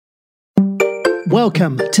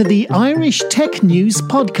Welcome to the Irish Tech News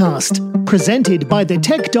Podcast, presented by the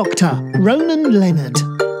Tech Doctor, Ronan Leonard.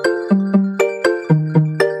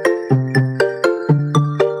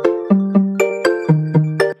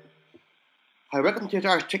 Hi, welcome to the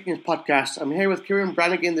Irish Tech News Podcast. I'm here with Kieron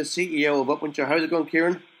Branagan, the CEO of OpenJaw. How's it going,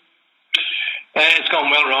 Kieran? It's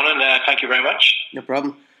going well, Ronan. Thank you very much. No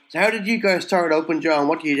problem. So how did you guys start OpenJaw, and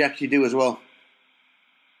what do you actually do as well?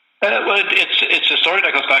 Well, it's a story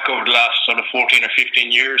that goes back over the last sort of 14 or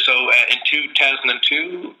 15 years. So in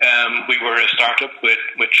 2002, we were a startup with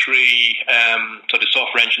three sort of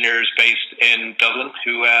software engineers based in Dublin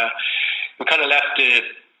who kind of left the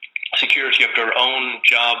security of their own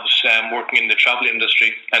jobs working in the travel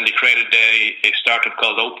industry, and they created a startup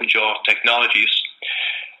called OpenJaw Technologies.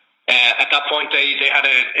 At that point, they had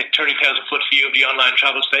a 30,000 foot view of the online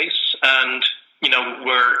travel space, and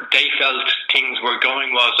where they felt things were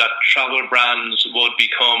going was that travel brands would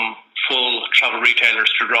become full travel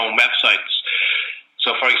retailers through their own websites.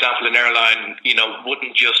 So, for example, an airline,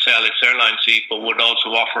 wouldn't just sell its airline seat, but would also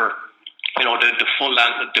offer, the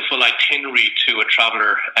full itinerary to a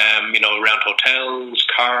traveller, around hotels,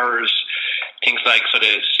 cars, things like sort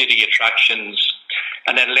of city attractions.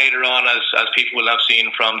 And then later on, as people will have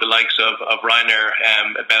seen from the likes of Ryanair,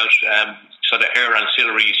 about sort of air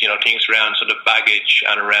ancillaries, things around sort of baggage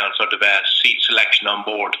and around sort of seat selection on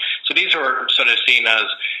board. So these are sort of seen as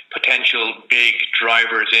potential big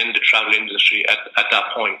drivers in the travel industry at that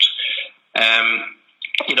point.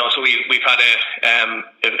 So we've had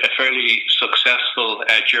a fairly successful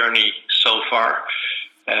journey so far.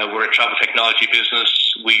 We're a travel technology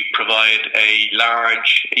business. We provide a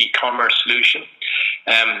large e-commerce solution.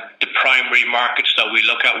 The primary markets that we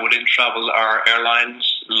look at within travel are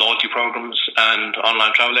airlines, loyalty programs, and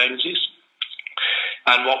online travel agencies.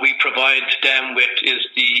 And what we provide them with is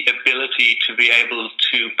the ability to be able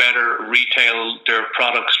to better retail their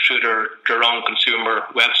products through their own consumer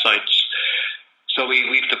websites. So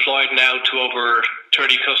we've deployed now to over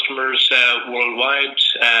 30 customers worldwide,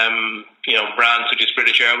 brands such as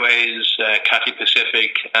British Airways, Cathay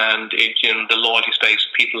Pacific, and in the loyalty space,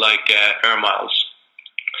 people like Air Miles.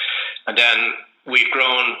 And then we've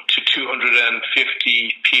grown to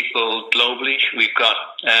 250 people globally. We've got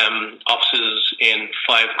offices in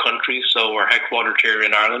 5 countries, so we're headquartered here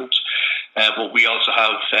in Ireland. But we also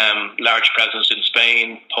have large presence in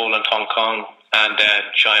Spain, Poland, Hong Kong, and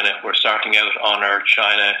China. We're starting out on our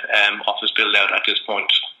China office build-out at this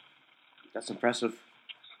point. That's impressive.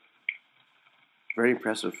 Very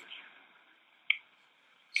impressive.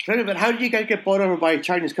 So tell me about, how did you guys get bought over by a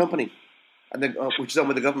Chinese company, and which is owned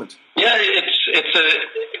by the government? Yeah, it's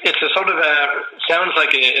a sort of sounds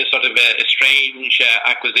like a sort of a strange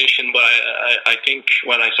acquisition, but I think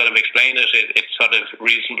when I sort of explain it, it's sort of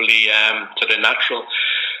reasonably sort of natural.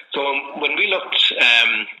 So when we looked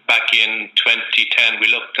back in 2010, we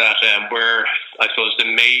looked at where, I suppose,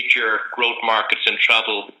 the major growth markets in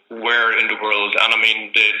travel were in the world. And I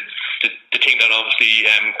mean, the thing that obviously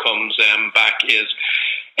comes back is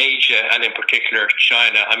Asia, and in particular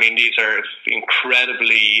China. I mean, these are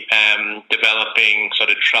incredibly developing sort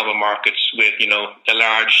of travel markets with, a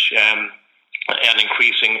large an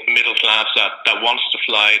increasing middle class that wants to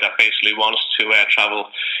fly, that basically wants to travel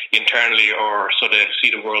internally or sort of see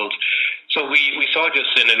the world. So we saw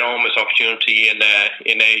just an enormous opportunity in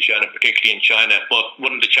Asia, and particularly in China. But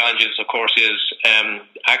one of the challenges, of course, is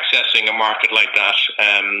accessing a market like that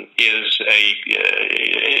is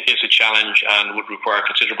a challenge and would require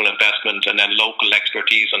considerable investment and then local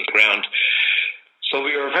expertise on the ground. So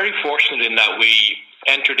we were very fortunate in that we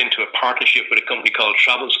entered into a partnership with a company called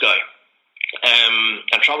TravelSky. And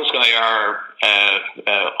TravelSky are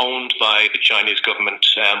owned by the Chinese government,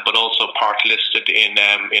 but also part listed in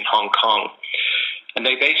Hong Kong. And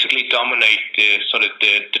they basically dominate the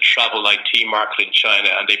travel IT market in China,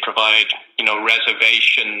 and they provide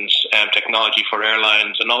reservations technology for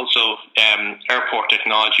airlines, and also airport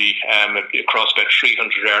technology across about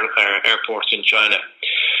 300 airports in China.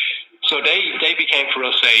 So they became for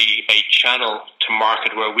us a channel to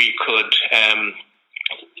market where we could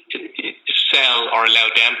sell or allow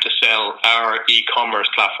them to sell our e-commerce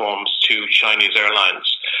platforms to Chinese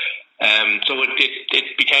airlines. So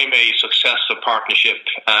it became a successful partnership,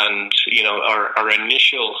 and our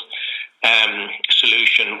initial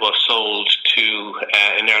solution was sold to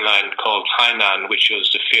an airline called Hainan, which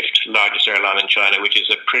was the 5th largest airline in China, which is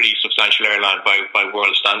a pretty substantial airline by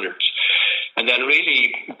world standards. And then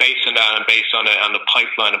really based on that and based on a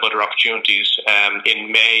pipeline of other opportunities,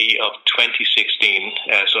 in May of 2016,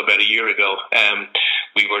 so about a year ago,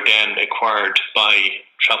 we were then acquired by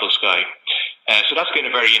TravelSky. So that's been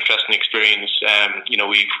a very interesting experience.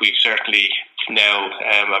 We've certainly now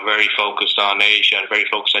are very focused on Asia and very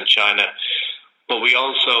focused on China. But we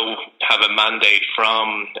also have a mandate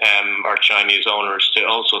from our Chinese owners to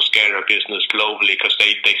also scale our business globally, because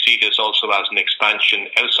they see this also as an expansion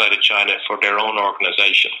outside of China for their own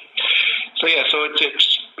organisation. So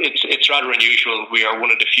it's rather unusual. We are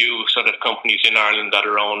one of the few sort of companies in Ireland that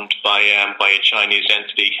are owned by a Chinese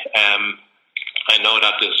entity. I know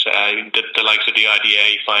that the likes of the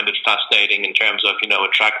IDA find it fascinating in terms of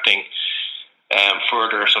attracting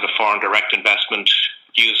further sort of foreign direct investment,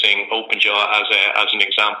 using OpenJaw as an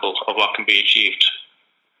example of what can be achieved.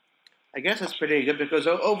 I guess that's pretty good, because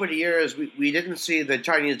over the years we didn't see the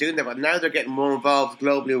Chinese doing that, but now they're getting more involved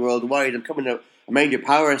globally, worldwide, and becoming a major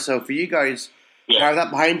power. So for you guys to have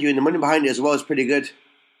that behind you and the money behind it as well is pretty good.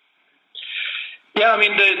 Yeah, I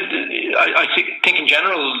mean, I think in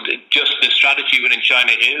general, just the strategy within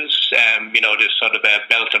China is, this sort of a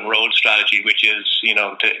belt and road strategy, which is,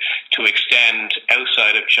 to extend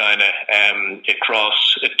outside of China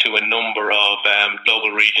across to a number of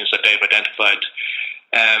global regions that they've identified.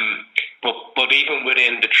 But even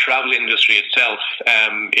within the travel industry itself,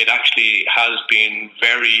 it actually has been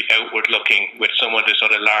very outward-looking, with some of the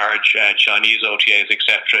sort of large Chinese OTAs,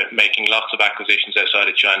 etc., making lots of acquisitions outside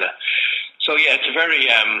of China. So yeah, it's a very,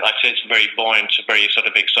 I'd say it's a very buoyant, very sort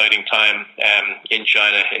of exciting time in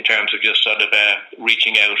China in terms of just sort of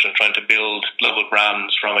reaching out and trying to build global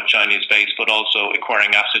brands from a Chinese base, but also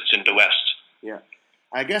acquiring assets in the West. Yeah,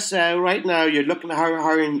 I guess right now you're looking at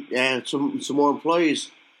hiring some more employees.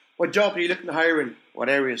 What job are you looking to hire in? What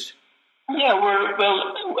areas? Yeah,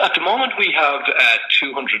 at the moment we have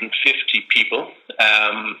 250 people.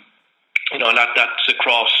 And that's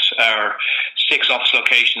across our 6 office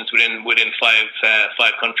locations within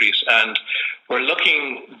five countries, and we're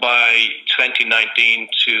looking by 2019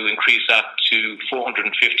 to increase that to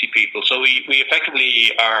 450 people. So we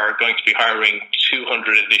effectively are going to be hiring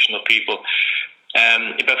 200 additional people.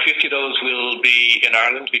 About 50 of those will be in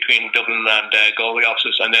Ireland, between Dublin and Galway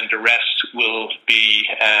offices, and then the rest will be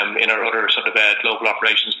in our other sort of global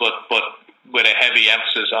operations, but with a heavy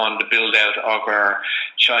emphasis on the build-out of our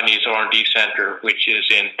Chinese R&D centre, which is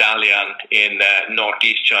in Dalian in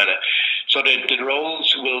northeast China. So the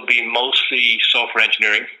roles will be mostly software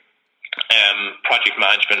engineering, project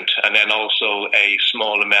management, and then also a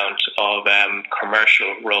small amount of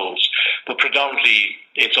commercial roles. But predominantly,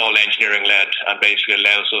 it's all engineering-led, and basically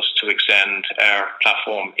allows us to extend our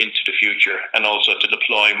platform into the future and also to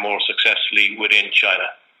deploy more successfully within China.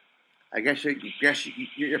 I guess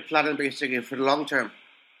you're planning basically for the long term.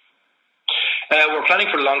 We're planning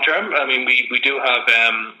for the long term. I mean, we do have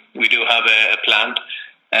a plan.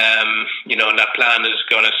 And that plan is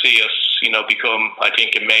going to see us, become, I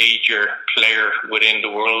think, a major player within the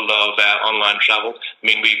world of online travel. I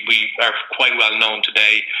mean, we are quite well known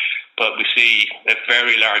today, but we see a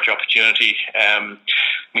very large opportunity.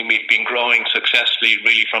 We've been growing successfully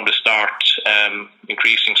really from the start,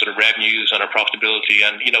 increasing sort of revenues and our profitability.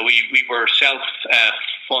 And, we were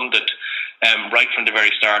self-funded right from the very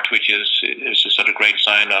start, which is a sort of great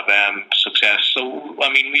sign of success. So, I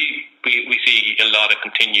mean, we see a lot of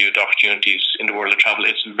continued opportunities in the world of travel.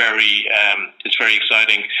 It's very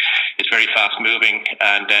exciting. It's very fast moving,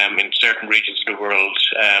 and in certain regions of the world,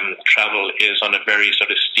 travel is on a very sort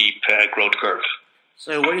of steep growth curve.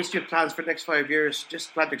 So what is your plans for the next 5 years?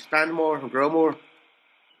 Just plan to expand more and grow more?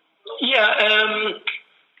 Yeah,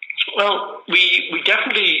 well, we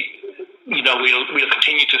definitely, we'll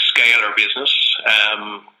continue to scale our business.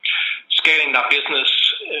 Scaling that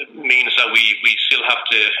business means that we still have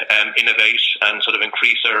to innovate and sort of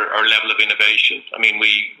increase our level of innovation. I mean,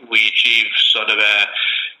 we achieve sort of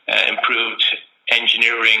improved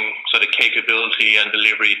engineering sort of capability and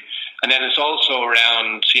delivery. And then it's also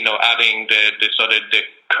around, adding the sort of the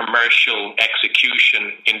commercial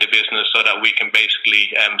execution in the business so that we can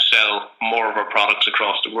basically sell more of our products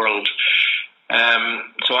across the world.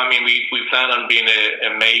 So, I mean, we plan on being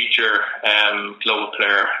a major global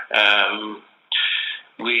player.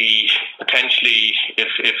 We potentially,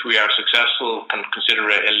 if we are successful, can consider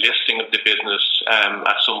a listing of the business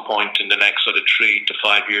at some point in the next sort of 3 to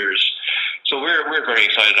 5 years. So we're very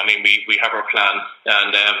excited. I mean, we have our plan,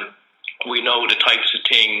 and we know the types of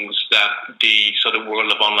things that the sort of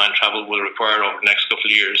world of online travel will require over the next couple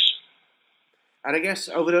of years. And I guess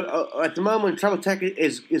at the moment, travel tech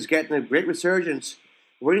is getting a great resurgence.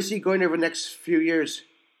 Where do you see it going over the next few years?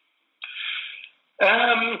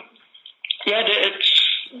 The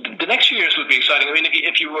next few years would be exciting. I mean,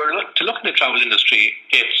 if you were to look at the travel industry,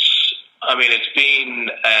 it's I mean, it's been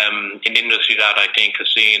an industry that I think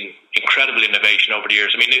has seen incredible innovation over the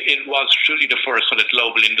years. I mean, it was truly the first sort of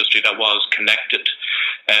global industry that was connected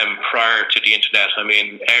prior to the internet. I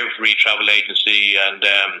mean, every travel agency and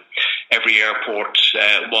every airport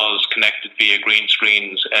was connected via green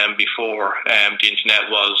screens before the internet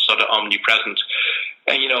was sort of omnipresent.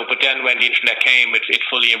 And, but then when the internet came, it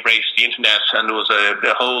fully embraced the internet, and there was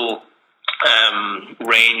a whole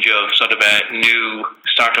range of sort of new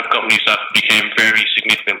startup companies that became very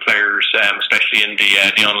significant players, especially in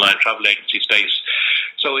the online travel agency space.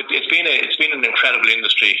 So it's been an incredible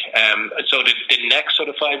industry. So the next sort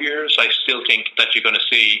of 5 years, I still think that you're going to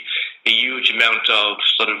see a huge amount of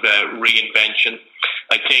sort of reinvention.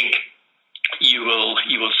 I think you will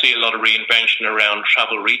see a lot of reinvention around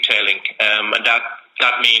travel retailing, and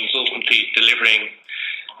that means ultimately delivering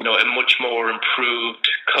a much more improved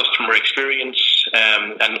customer experience,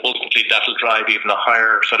 and ultimately that'll drive even a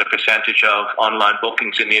higher sort of percentage of online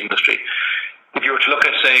bookings in the industry. If you were to look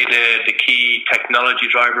at, say, the key technology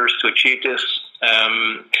drivers to achieve this,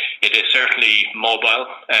 it is certainly mobile,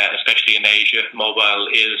 especially in Asia. Mobile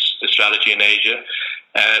is the strategy in Asia.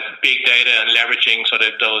 Big data and leveraging sort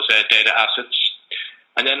of those data assets.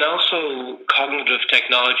 And then also cognitive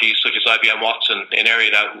technologies such as IBM Watson, an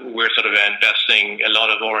area that we're sort of investing a lot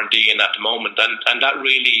of R&D in at the moment. And that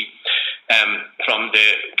really, from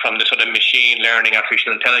the sort of machine learning,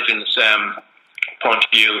 artificial intelligence point of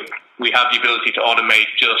view, we have the ability to automate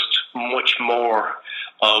just much more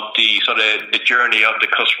of the sort of the journey of the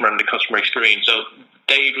customer and the customer experience. So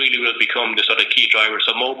they really will become the sort of key drivers.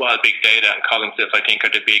 So mobile, big data, and cognitive, I think, are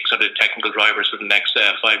the big sort of technical drivers for the next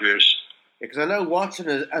 5 years. Because I know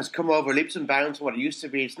Watson has come over leaps and bounds from what it used to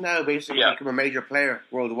be. It's now basically become a major player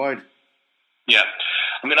worldwide. Yeah.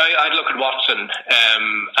 I mean, I'd look at Watson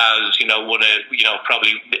as, one of,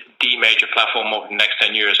 probably the major platform over the next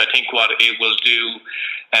 10 years. I think what it will do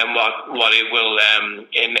and what it will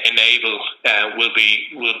enable will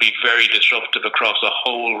be very disruptive across a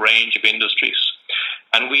whole range of industries.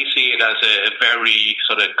 And we see it as a very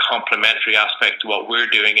sort of complementary aspect to what we're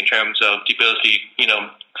doing in terms of the ability,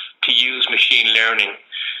 to use machine learning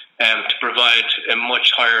to provide a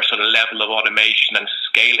much higher sort of level of automation and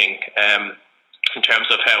scaling in terms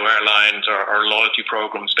of how airlines or loyalty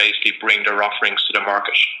programs basically bring their offerings to the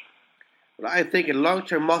market. Well, I think in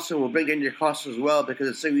long-term Watson will bring in your costs as well because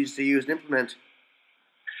it's so easy to use and implement.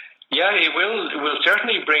 Yeah, it will. It will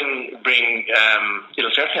certainly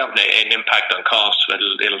it'll certainly have an impact on costs.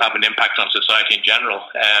 It'll have an impact on society in general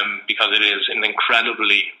because it is an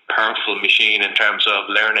incredibly powerful machine in terms of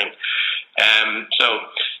learning. So,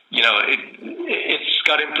 it's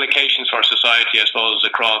got implications for society, I suppose,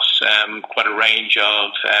 across quite a range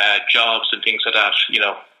of jobs and things like that.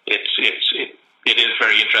 It is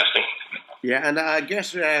very interesting. Yeah, and I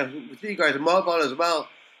guess with you guys, mobile as well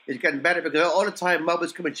is getting better because all the time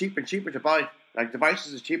mobile's coming cheaper and cheaper to buy. Like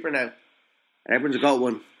devices is cheaper now, and everyone's got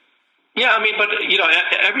one. Yeah, I mean, but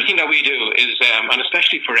everything that we do is, and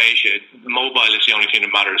especially for Asia, mobile is the only thing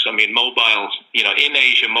that matters. I mean, mobile, in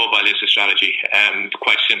Asia, mobile is the strategy.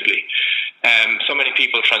 Quite simply, so many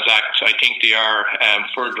people transact. I think they are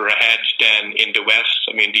further ahead than in the West.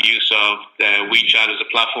 I mean, the use of WeChat as a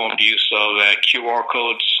platform, the use of QR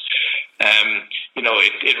codes.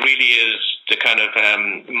 It really is the kind of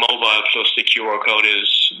mobile plus the QR code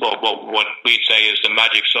is what we'd say is the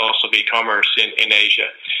magic sauce of e-commerce in Asia.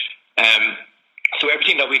 So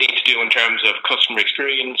everything that we need to do in terms of customer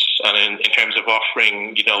experience and in terms of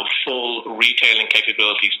offering, full retailing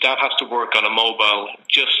capabilities, that has to work on a mobile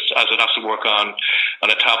just as it has to work on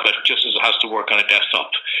a tablet, just as it has to work on a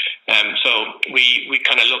desktop. So we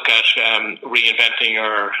kind of look at reinventing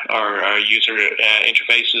our user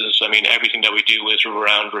interfaces. I mean, everything that we do is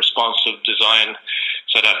around responsive design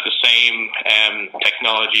so that the same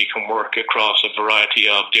technology can work across a variety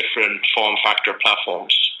of different form factor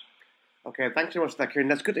platforms. Okay, thanks so much for that, Kieran.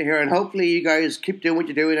 That's good to hear. And hopefully you guys keep doing what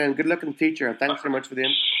you're doing and good luck in the future. And thanks so much for the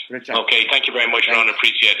chat. Okay, thank you very much, Ronan.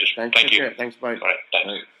 Appreciate it. Thank you. Care. Thanks, bye. All right, thanks.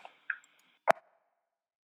 Bye.